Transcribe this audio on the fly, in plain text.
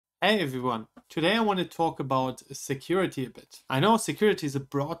Hey everyone, today I want to talk about security a bit. I know security is a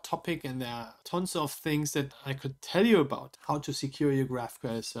broad topic and there are tons of things that I could tell you about how to secure your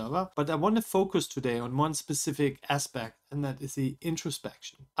GraphQL server, but I want to focus today on one specific aspect, and that is the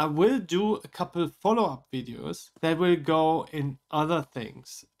introspection. I will do a couple follow-up videos that will go in other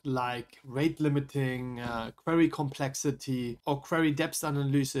things like rate limiting, query complexity, or query depth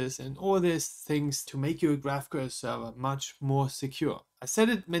analysis, and all these things to make your GraphQL server much more secure. I said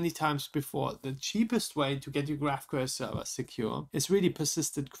it many times before, the cheapest way to get your GraphQL server secure is really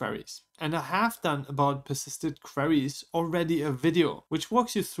persisted queries. And I have done about persisted queries already a video, which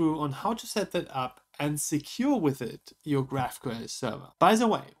walks you through on how to set that up and secure with it your GraphQL server. By the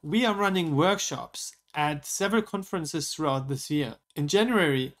way, we are running workshops at several conferences throughout this year. In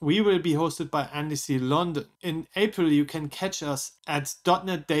January, we will be hosted by NDC London. In April, you can catch us at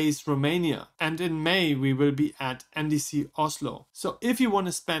 .NET Days Romania. And in May, we will be at NDC Oslo. So if you want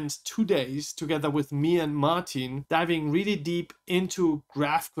to spend 2 days together with me and Martin, diving really deep into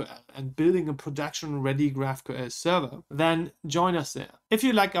GraphQL and building a production-ready GraphQL server, then join us there. If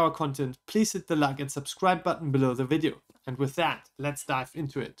you like our content, please hit the like and subscribe button below the video. And with that, let's dive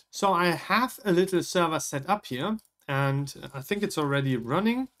into it. So I have a little server set up here, and I think it's already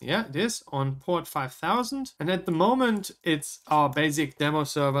running. Yeah, it is on port 5000. And at the moment, it's our basic demo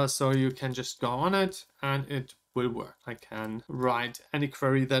server, so you can just go on it and it will work. I can write any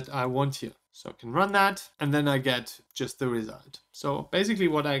query that I want here. So I can run that and then I get just the result. So basically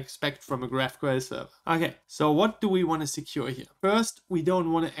what I expect from a GraphQL server. Okay, so what do we want to secure here? First, we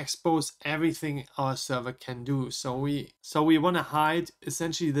don't want to expose everything our server can do. So we want to hide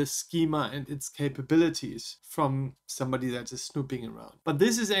essentially the schema and its capabilities from somebody that is snooping around. But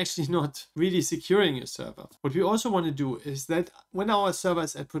this is actually not really securing your server. What we also want to do is that when our server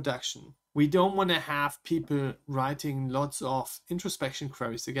is at production, we don't want to have people writing lots of introspection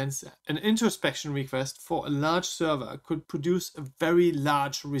queries against that. An introspection request for a large server could produce a very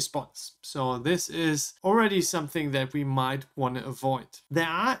large response. So this is already something that we might want to avoid. There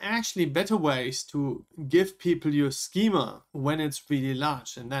are actually better ways to give people your schema when it's really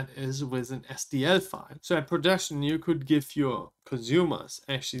large, and that is with an SDL file. So at production, you could give your consumers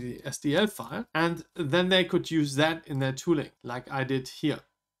actually the SDL file, and then they could use that in their tooling, like I did here.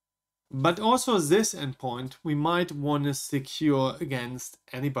 But also this endpoint, we might want to secure against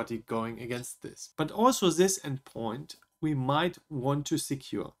anybody going against this. But also this endpoint, we might want to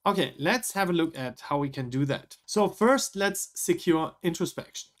secure. Okay, let's have a look at how we can do that. So first, let's secure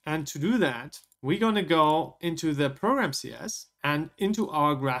introspection. And to do that, we're going to go into the program CS and into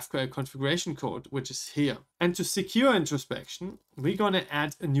our GraphQL configuration code, which is here. And to secure introspection, we're going to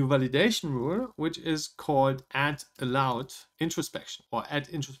add a new validation rule, which is called add allowed introspection, or add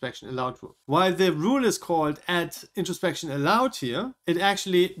introspection allowed rule. While the rule is called add introspection allowed here, it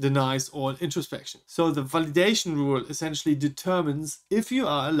actually denies all introspection. So the validation rule essentially determines if you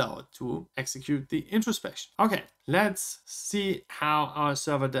are allowed to execute the introspection. Okay, let's see how our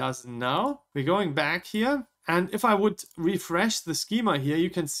server does now. We're going back here. And if I would refresh the schema here, you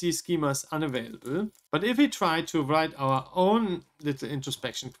can see schemas unavailable. But if we try to write our own little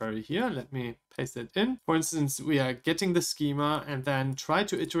introspection query here, let me paste that in. For instance, we are getting the schema and then try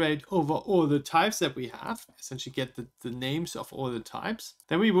to iterate over all the types that we have, essentially get the names of all the types.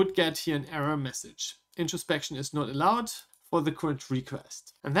 Then we would get here an error message. Introspection is not allowed for the current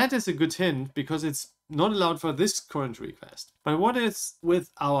request. And that is a good hint because it's not allowed for this current request. But what is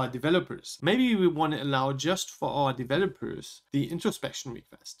with our developers? Maybe we want to allow just for our developers the introspection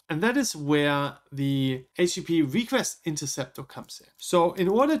request. And that is where the HTTP request interceptor comes in. So in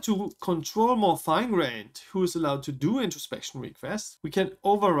order to control more fine-grained who is allowed to do introspection requests, we can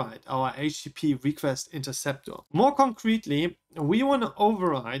override our HTTP request interceptor. More concretely, we want to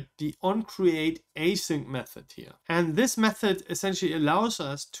override the onCreateAsync method here. And this method essentially allows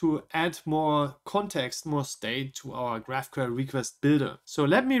us to add more context, more state to our GraphQL request builder. So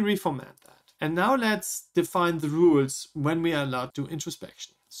let me reformat that. And now let's define the rules when we are allowed to do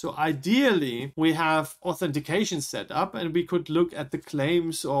introspection. So ideally, we have authentication set up and we could look at the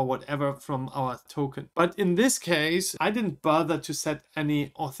claims or whatever from our token. But in this case, I didn't bother to set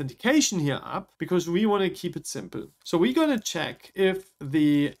any authentication here up because we want to keep it simple. So we're going to check if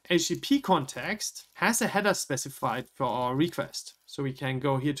the HTTP context has a header specified for our request. So we can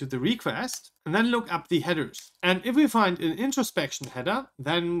go here to the request and then look up the headers. And if we find an introspection header,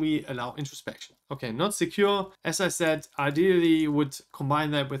 then we allow introspection. Okay, not secure. As I said, ideally you would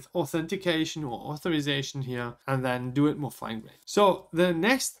combine that with authentication or authorization here and then do it more fine-grained. So the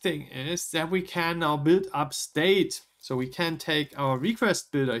next thing is that we can now build up state So we can take our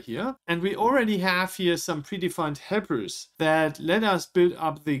request builder here, and we already have here some predefined helpers that let us build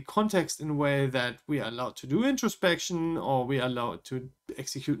up the context in a way that we are allowed to do introspection, or we are allowed to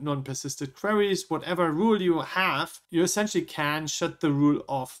execute non-persisted queries. Whatever rule you have, you essentially can shut the rule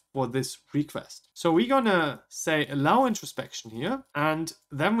off for this request. So we're gonna say allow introspection here, and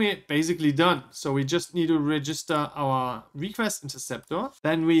then we're basically done. So we just need to register our request interceptor.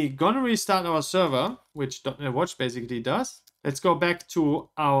 Then we're gonna restart our server, which .NET Watch basically does. Let's go back to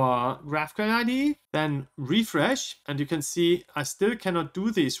our GraphQL IDE, then refresh, and you can see I still cannot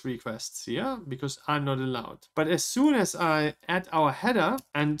do these requests here because I'm not allowed. But as soon as I add our header,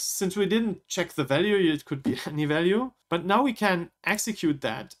 and since we didn't check the value, it could be any value, but now we can execute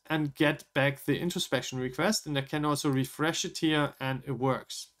that and get back the introspection request, and I can also refresh it here and it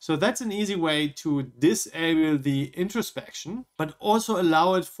works. So that's an easy way to disable the introspection, but also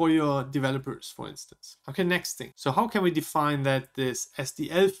allow it for your developers, for instance. Okay, next thing. So how can we define that this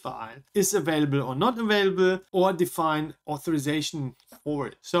SDL file is available or not available, or define authorization for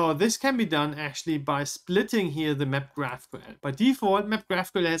it? So this can be done actually by splitting here the map GraphQL. By default, map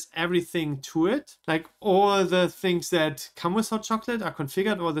GraphQL has everything to it, like all the things that come with hot chocolate are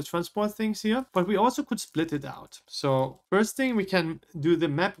configured, all the transport things here, but we also could split it out. So first thing, we can do the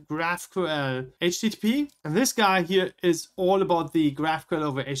map GraphQL HTTP, and this guy here is all about the GraphQL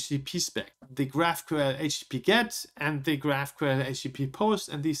over HTTP spec, the GraphQL HTTP get and the GraphQL HTTP post,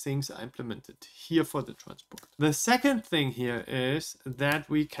 and these things are implemented here for the transport. The second thing here is that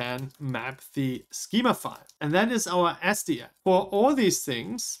we can map the schema file, and that is our SDL. For all these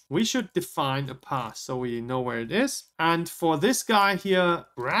things, we should define a path so we know where it is. And for this guy here,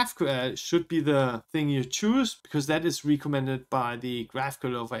 GraphQL should be the thing you choose because that is recommended by the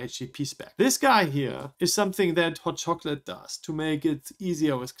GraphQL over HTTP spec. This guy here is something that Hot Chocolate does to make it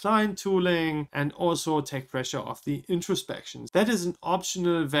easier with client tooling and also take pressure off the introspections. That is an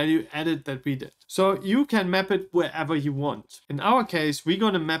optional value added that we did. So you can map it wherever you want. In our case, we're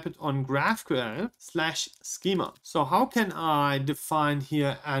going to map it on GraphQL/schema. So how can I define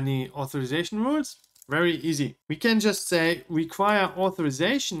here any authorization rules? Very easy. We can just say require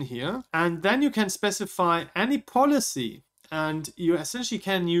authorization here, and then you can specify any policy, and you essentially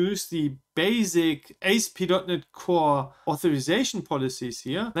can use the basic ASP.NET Core authorization policies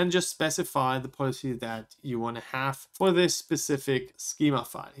here, then just specify the policy that you want to have for this specific schema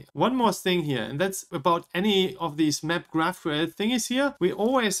file here. One more thing here, and that's about any of these map GraphQL thingies here. We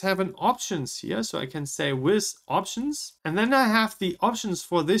always have an options here, so I can say with options, and then I have the options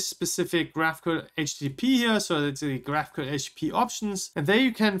for this specific GraphQL HTTP here, so that's the GraphQL HTTP options, and there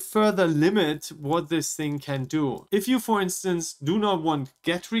you can further limit what this thing can do. If you, for instance, do not want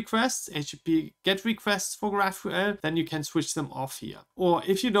GET requests, HTTP GET requests for GraphQL, then you can switch them off here. Or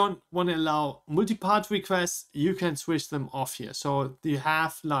if you don't want to allow multi-part requests, you can switch them off here. So you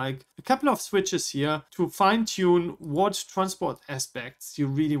have like a couple of switches here to fine-tune what transport aspects you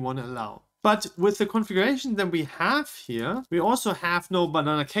really want to allow. But with the configuration that we have here, we also have no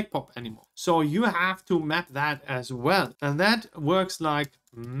banana cake pop anymore. So you have to map that as well. And that works like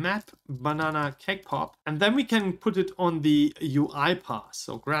map banana cake pop, and then we can put it on the UI path,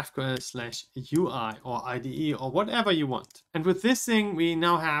 so GraphQL/UI or IDE or whatever you want. And with this thing, we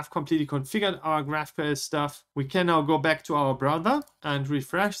now have completely configured our GraphQL stuff. We can now go back to our browser and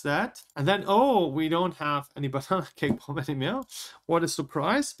refresh that, and then oh, we don't have any banana cake pop anymore. What a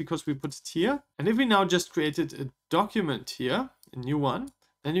surprise, because we put it here. And if we now just created a document here, a new one,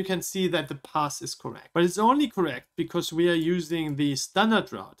 then you can see that the path is correct. But it's only correct because we are using the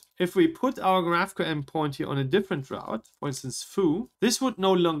standard route. If we put our GraphQL endpoint here on a different route, for instance foo, this would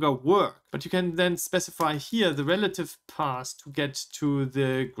no longer work. But you can then specify here the relative path to get to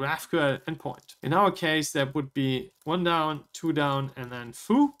the GraphQL endpoint. In our case, that would be 1 down, 2 down, and then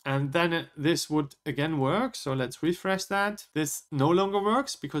foo. And then this would again work. So let's refresh that. This no longer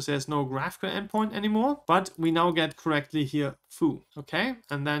works because there's no GraphQL endpoint anymore. But we now get correctly here foo. Okay,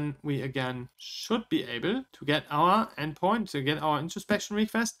 and then we again should be able to get our endpoint, to get our introspection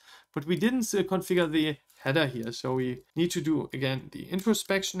request. But we didn't configure the header here. So we need to do again the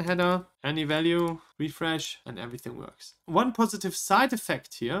introspection header, any value, refresh, and everything works. One positive side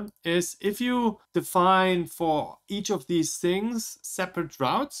effect here is if you define for each of these things separate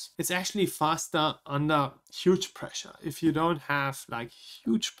routes, it's actually faster under huge pressure. If you don't have like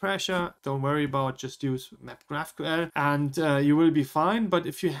huge pressure, don't worry about, just use map GraphQL and you will be fine. But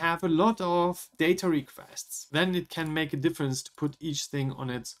if you have a lot of data requests, then it can make a difference to put each thing on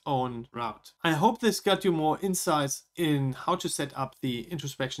its own route. I hope this got you more insights in how to set up the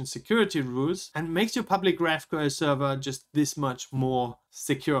introspection security rules and makes your public GraphQL server just this much more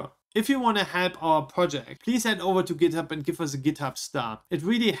secure. If you want to help our project, please head over to GitHub and give us a GitHub star. It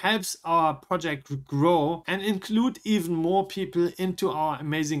really helps our project grow and include even more people into our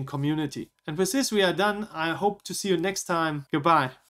amazing community. And with this, we are done. I hope to see you next time. Goodbye.